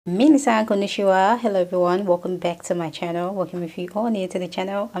Minasan konnichiwa. Hello everyone, welcome back to my channel. Welcome if you are new to the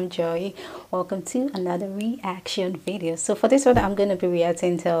channel. I'm Joy. Welcome to another reaction video. So for this one, I'm going to be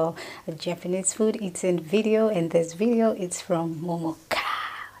reacting to a Japanese food eating video, and this video is from Momoka,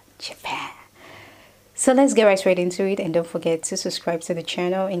 Japan. So let's get right straight into it, and don't forget to subscribe to the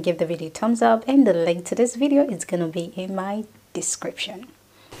channel and give the video a thumbs up, and the link to this video is going to be in my description.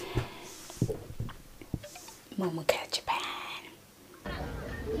 Momoka, Japan.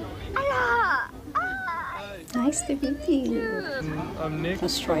 Nice to meet you. I'm Nick,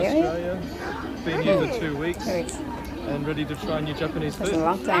 Australia. Been here for 2 weeks and ready to try new Japanese food. That's a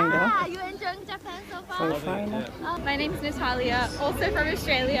long time though. You enjoying Japan so For far? a foreigner. My name is Natalia, also from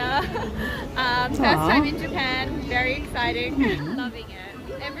Australia. First time in Japan, very exciting. Loving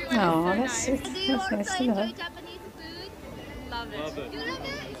it. Everyone is so nice. Do you also nice to enjoy know. Japanese food? Love it. Love it. You love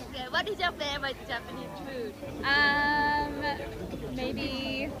it? Yeah. What is your favorite Japanese food?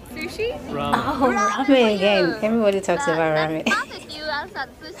 Maybe sushi? Ramen. Oh, ramen again. Everybody talks about ramen. That's perfect. You answered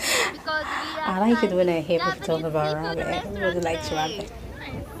sushi because we are I like it when I hear people Japanese talk about seafood ramen. Everybody restaurant likes today. ramen.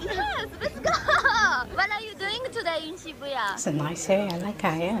 Yes, let's go. What are you doing today in Shibuya? It's a nice area. I like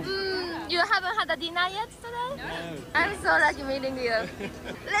how, yeah. You haven't had a dinner yet today? No. I'm so lucky meeting you.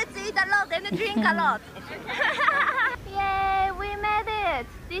 Let's eat a lot and drink a lot. Yay, we made it.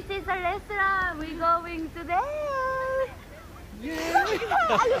 This is a restaurant we're going today. Are you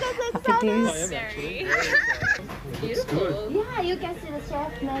guys excited? Very. Beautiful. Yeah, you can see the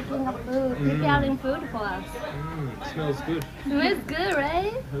chef making a food, preparing food for us. It smells good. Smells good,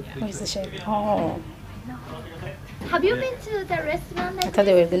 right? Where's the chef? Oh, Have you been to the restaurant? I thought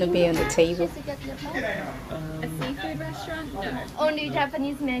they were going to be on the table. A seafood restaurant? No. Only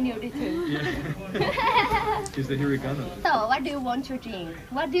Japanese menu, too. Is the hiragana. So, what do you want to drink?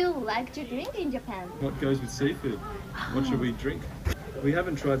 What do you like to drink in Japan? What goes with seafood? What should we drink? We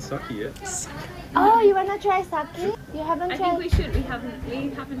haven't tried sake yet. Oh, you wanna try sake? You haven't I tried? think we should. We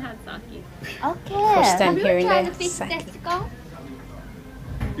haven't had sake. Okay. First time Have you hearing tried that fish sake. testicle?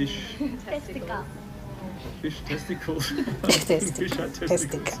 Fish. Testicle. Fish testicles. Testicle. Fish are Testicle.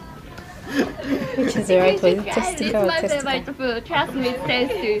 testicles. Which is the right way? It's Testicle or my testicle? favorite food. Trust me, it's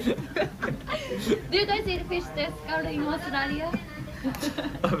tasty. Do you guys eat fish testicle in Australia?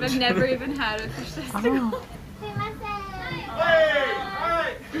 I've never even had a fish testicle. Oh,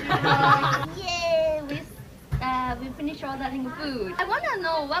 Yay! We finished ordering food. I wanna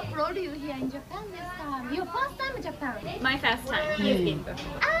know what brought you here in Japan this time. Your first time in Japan? My first time. You've been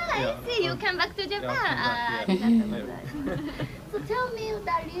before. I see. You came back to Japan. Yeah, So tell me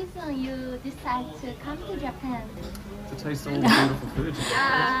the reason you decided to come to Japan. To taste all the beautiful food.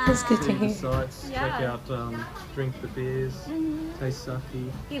 that's good to See the hear. sights, Yeah. check out, drink the beers, taste sake.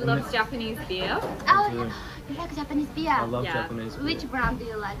 He And loves Japanese beer. Oh, do. you like Japanese beer? I love Yeah. Japanese beer. Which brand do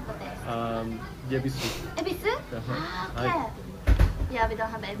you like the best? Yebisu. Ebisu? Okay. Yeah, we don't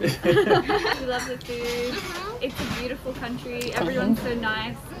have Ebisu. We love the food. It's a beautiful country. Everyone's so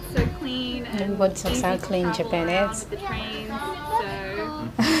nice, so clean, and Everybody talks easy how to clean travel Japan around is. with the trains. So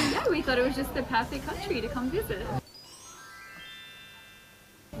yeah, we thought it was just the perfect country to come visit.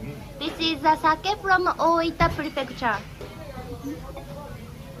 This is the sake from Oita Prefecture.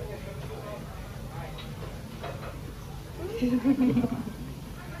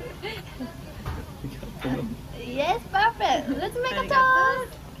 Yes, perfect. Let's make a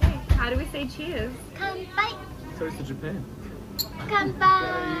toast. Okay, how do we say cheers? Kanpai. Toast to Japan.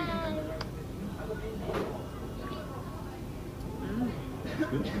 Kanpai. It's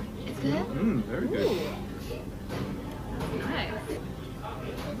good. It's good. Very good. Nice.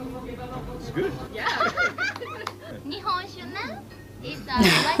 It's good. Yeah. Nihonshu is a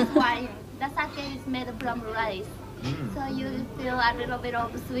rice wine. The sake is made from rice. So you feel a little bit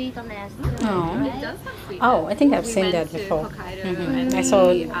of sweetness. Oh. It Right? does have sweet. Oh, I think I've We seen went that to before. Hokkaido Mhm. and I saw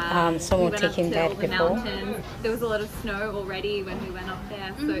we, someone we went up taking to that all the before. mountains. There was a lot of snow already when we went up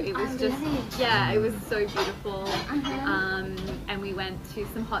there, so it was Oh, just really? yeah, it was so beautiful. Uh-huh. And we went to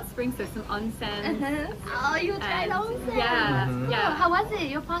some hot springs, so some onsen. Oh, you tried And onsen? yeah, Oh, yeah. how was it?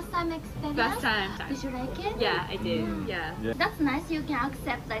 Your first time experience? First time. Did you like it? Yeah, I did. Yeah. Yeah. That's nice. You can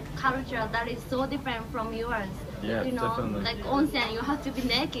accept like culture that is so different from yours. Yeah, you know, definitely. like onsen, you have to be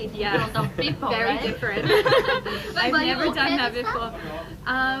naked Yeah. in front of people, Very right? different. I've but you never okay done that with that? before.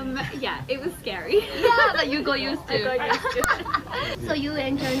 Yeah, it was scary. Yeah, but you got used to. I got used to it. So you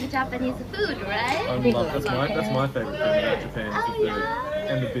enjoy the Japanese food, right? I love, that's my favorite thing about Japan is Oh, the food. yeah.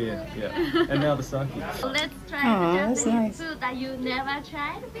 And the beer, yeah. And now the sake. So let's try Oh, the that's Japanese nice. food that you never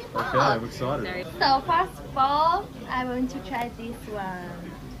tried before. Okay, I'm excited. Very So first of all, I want to try this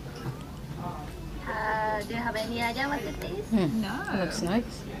one. Do you have any idea what it is? No. Looks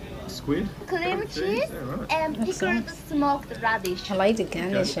nice. Squid? Cream cheese Yeah, right. and That's pickled nice. smoked radish I like the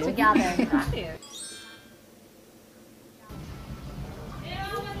garnish. together.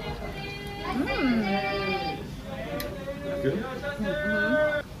 Good?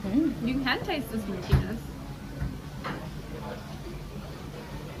 You can taste the smokiness.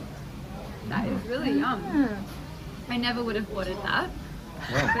 That is really yum. I never would have ordered that.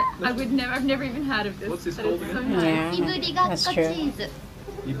 Wow. I would never. I've never even heard of this. What's this but called it's so again? nice. Yeah, Iburigatto that's true. cheese.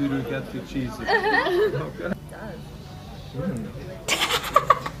 Iburu gatsu cheese. Okay.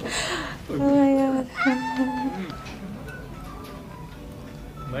 Oh my god.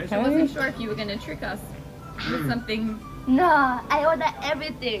 Nice. I wasn't sure if you were going to trick us with something, No, I order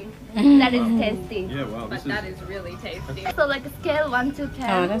everything that is tasty. Yeah, wow. but This that is is really tasty. So like scale 1 to 10.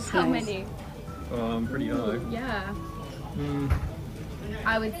 Oh, that's how nice. many? pretty high. Yeah, Mm,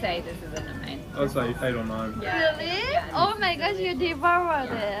 I would say this is a 9. I'd say 8 or 9. Yeah. Really? Yeah. Oh my gosh, you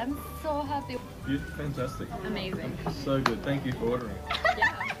devoured it. I'm so happy. Fantastic. Amazing. So good. Thank you for ordering.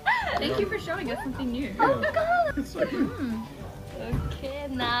 Yeah. Thank you for showing us something new. Oh my god. It's so good. Okay,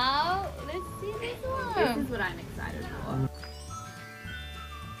 now let's see this This one. is what I'm excited for.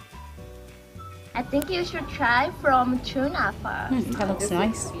 I think you should try from tuna first. That looks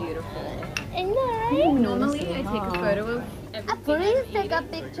nice. Beautiful. I know, right? Normally I take a Wow. photo of everything. Please take a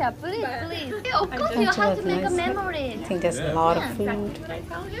picture, please, please. Of course, you That have to looks make a nice. memory. I think there's a Yeah. lot of Yeah, food. What I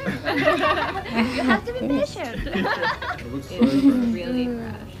tell you? You have to be patient. It looks so It's fresh. really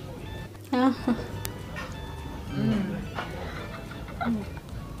fresh. Ah.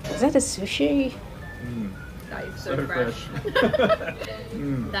 Is that a sushi? Mm, That is so so fresh. fresh.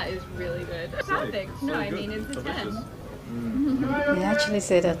 Mm, That is really good. so- Perfect. so No, I good. mean it's a Delicious. 10. Mm. They actually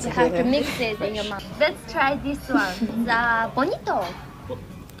say that You have to together. mix it in your mouth. Let's try this one. The bonito.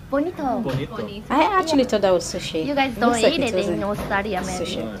 Bonito. Bonito. Bonito. I actually thought that was sushi. You guys It don't looks like eat it in wasn't Australia, maybe.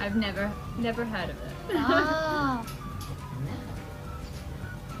 sushi. No. I've never heard of it. Ah.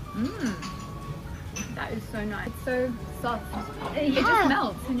 Mmm. That is so nice. It's so soft. It Yeah. just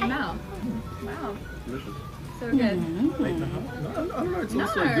melts in your mouth. Wow. Delicious. So good. Mm. 8.5? No, I don't know. It's No,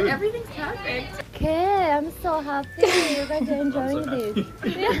 all so good. everything's perfect. Okay, I'm so happy you guys are enjoying happy. this.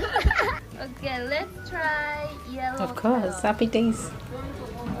 Okay, let's try yellow. Of course, color. happy days.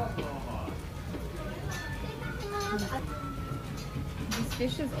 This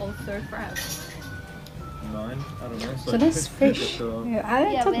fish is also fresh. 9? I don't know. So that's fish. But, Yeah,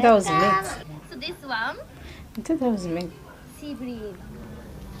 I Yeah, thought that was welcome. meat. So this one, I thought that was meat. sea bream.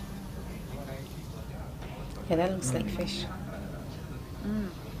 Yeah, that looks like fish.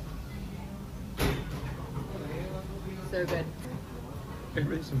 So good.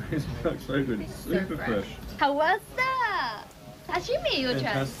 everything's amazing. It's so good. It's So super fresh. fresh. How was the sashimi you tried?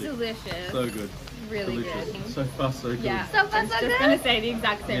 Fantastic. Delicious. So good. Really Delicious. good. So fast, so good. Yeah. So far, I was so just good? gonna say the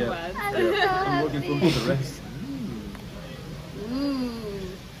exact same Yeah. words. I'm Yeah. so I'm looking happy. forward to the rest.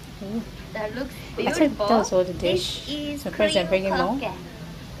 Ooh, that looks I beautiful. thought that was all the dish. This is So first I'm cream bringing more. poke.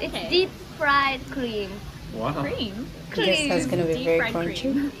 It's Okay. deep fried cream. Wow. Cream. I guess that's gonna be Deep very fried crunchy.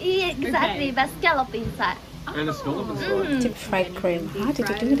 cream. Yeah, exactly, Okay. but scallop inside. And a scallop inside. Deep fried cream. How did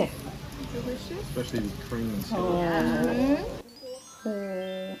you do that? Delicious. Especially with cream and stuff. Mm.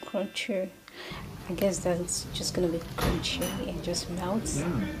 Oh, crunchy. I guess that's just gonna be crunchy and just melts.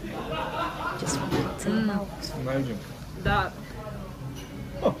 Just melts in the mouth. Amazing. That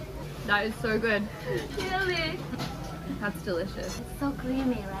Oh, that is so good. Really? That's delicious. It's so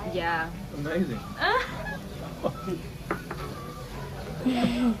creamy, right? Yeah. amazing.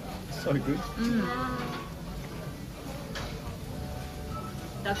 So good.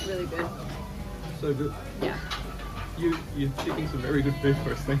 That's really good. So good. Yeah. You're picking some very good food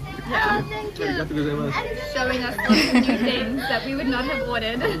for us. Thank you. Oh, thank you. Arigato gozaimasu. Showing us lots of new things that we would not have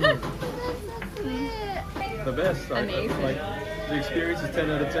ordered. The best. Amazing. Like, the experience is 10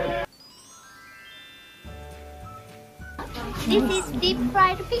 out of 10. This is deep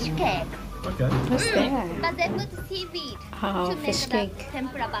fried fish cake. Okay. What's that? But they put seaweed Oh, to make fish the cake.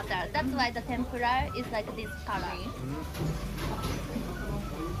 tempura butter. That's why the tempura is like this color.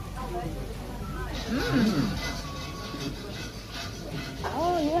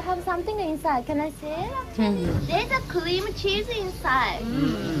 Oh, you have something inside. Can I see it? There's a cream cheese inside.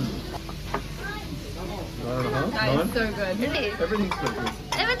 That is so good. Really? Everything's so good.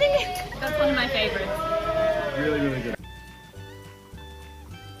 Everything. That's one of my favorites. Really, really good.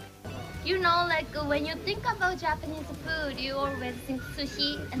 You know, like when you think about Japanese food, you always think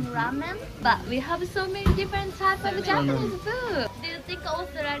sushi and ramen. But we have so many different types of Japanese food. Do you think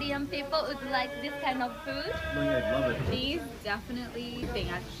Australian people would like this kind of food? They'd love it. These definitely thing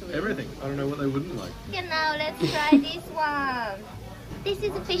actually. Everything. I don't know what they wouldn't like. Okay, now let's try this one. This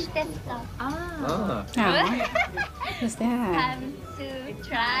is fish testo. Ah. Oh, what's that? Time to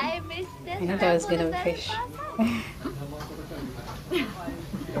try fish testo. I knew that was for the gonna be very fish. first time.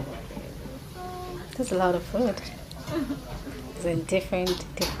 There's a lot of food. There's different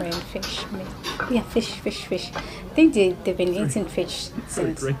fish. Yeah, fish. I think they've been eating fish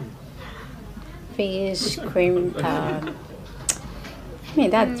since. Green. Fish, cream, I mean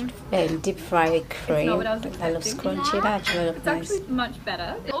that deep fried cream. not what I was that looks expecting. crunchy. That actually looks It's nice. actually much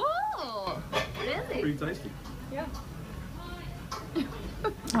better. Oh, really? Pretty tasty. Yeah.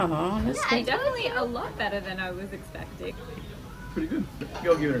 Oh, that's I good. It's definitely a lot better than I was expecting. Pretty good.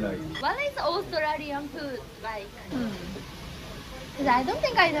 You'll give it an 8. What is Australian food like? Because I don't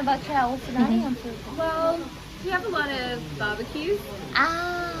think I never tried Australian food. Well, we have a lot of barbecues,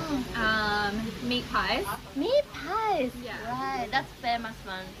 Ah, meat pies. meat pies. Yeah. Right, that's famous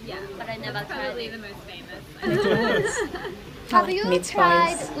one. Yeah, But I never that's tried probably it. the most famous. Have like you meat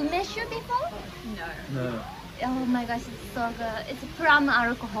tried pies. umeshu before? No. No. Oh my gosh, it's so good. It's plum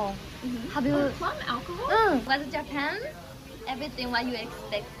alcohol. Have you? Plum alcohol? Was Japan everything what you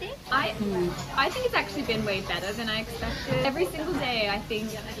expected? I think it's actually been way better than I expected. Every single day I think,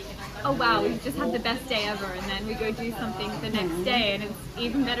 oh wow, we've just had the best day ever, and then we go do something the next day and it's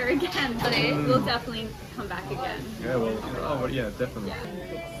even better again. So we'll definitely come back again. Yeah, well, yeah, definitely.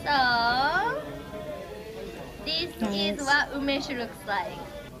 So this is what umeshu looks like.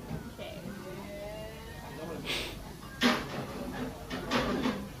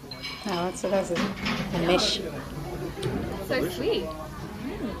 Oh, so that's a mesh. So sweet.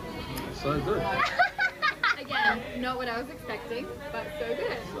 So good. Again, not what I was expecting, but so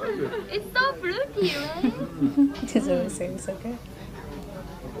good. So good. It's so fruity, right? It's always saying so good.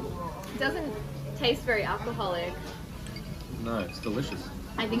 It doesn't taste very alcoholic. No, it's delicious.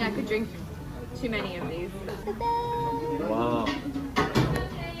 I think I could drink too many of these. Wow.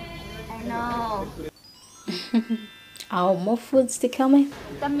 I know. Oh, more foods to coming.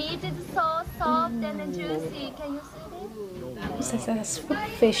 The meat is so soft and juicy. Can you see this? What's that? That's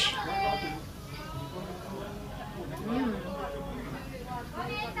fish.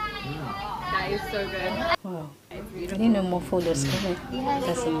 That is so good. Wow. I didn't know more food was coming. Yes.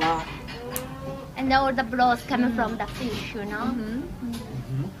 That's a lot. And all the broth coming from the fish, you know?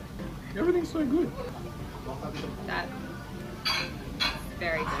 Everything's so good. That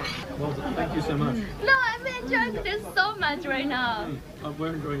very good. Well done. Thank you so much. No, I'm enjoying this so much right now.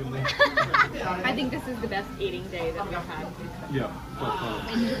 We're enjoying it now. I think this is the best eating day that we've had. Yeah, by far.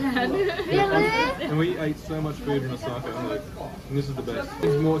 Really? And we ate so much food in Osaka, and this is the best.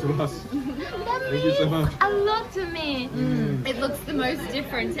 There's more to us. That Thank you so means much. a lot to me. It looks the most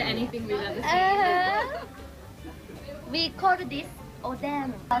different to anything we've ever seen. We call this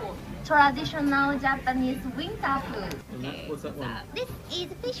oden, a traditional Japanese winter food. And what's that one? This is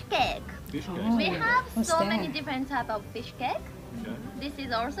fish cake. Fish cake. Oh. We have What's so that? many different types of fish cake. Okay. This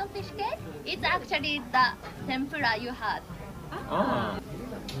is also fish cake. It's actually the tempura you had. Ah.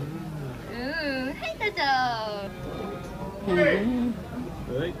 Ooh, hey Tato. Mm-hmm.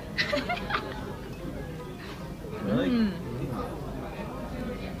 Really? Really?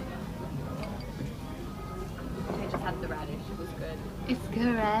 I just had the radish. It was good. It's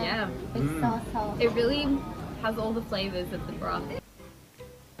good, right? Yeah. It's so soft. It really has all the flavors of the broth.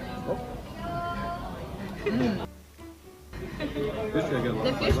 Fish cake got a lot The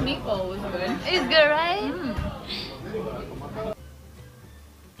of fish flavour. meatball was good. It's good, right?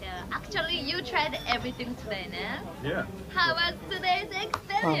 Yeah, actually you tried everything today, no? Yeah. How was today's Wow,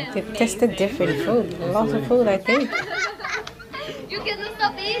 experience? they've tested different food. Lots of food, I think. You cannot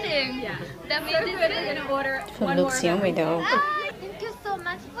stop eating. Yeah. That means So it's good. I'm gonna order Food one more. looks yummy though. Thank you so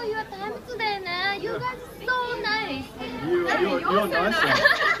much for your time today, no? You guys are so nice. You're nice. You're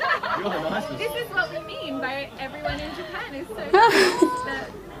the nicest. This is what we mean by everyone in Japan is so that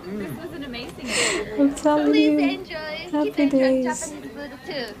this was an amazing day. I'm telling Please you. enjoy. Keep Happy enjoying days. Japanese food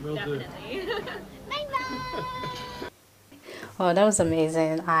too. Will do. Definitely. Bye bye. Oh, that was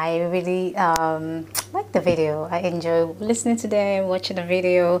amazing. I really liked the video. I enjoy listening to them, watching the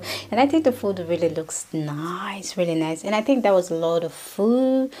video, and I think the food really looks nice, really nice. And I think that was a lot of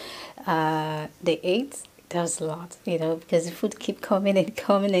food they ate. That was a lot, you know, because the food keep coming and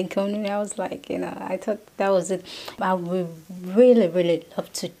coming and coming. I was like, you know, I thought that was it. I would really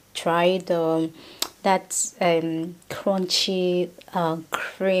love to try the That's crunchy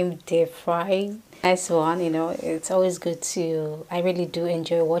cream deep fried. Nice one, you know. It's always good to, I really do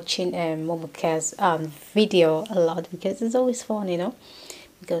enjoy watching Momoka's video a lot, because it's always fun, you know,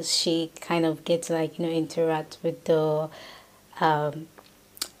 because she kind of gets like, you know, interact with the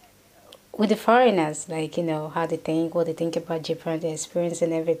foreigners, like, you know, how they think, what they think about Japan, their experience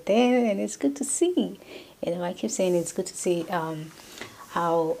and everything. And it's good to see, you know, I keep saying it's good to see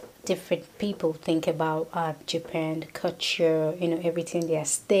how different people think about Japan, the culture, you know, everything, their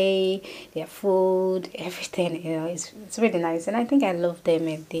stay, their food, everything, you know, it's really nice. And I think I love them,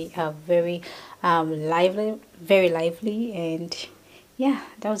 and they are very very lively. And yeah,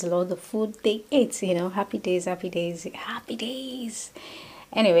 that was a lot of food they ate, you know. Happy days, happy days, happy days.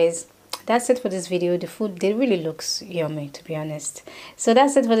 Anyways, that's it for this video. The food, they really looks yummy, to be honest. So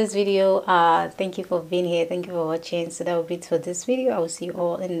that's it for this video. Thank you for being here, thank you for watching. So that will be it for this video. I will see you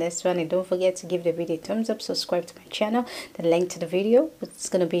all in the next one, and don't forget to give the video a thumbs up, subscribe to my channel. The link to the video is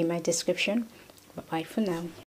going to be in my description. Bye bye for now.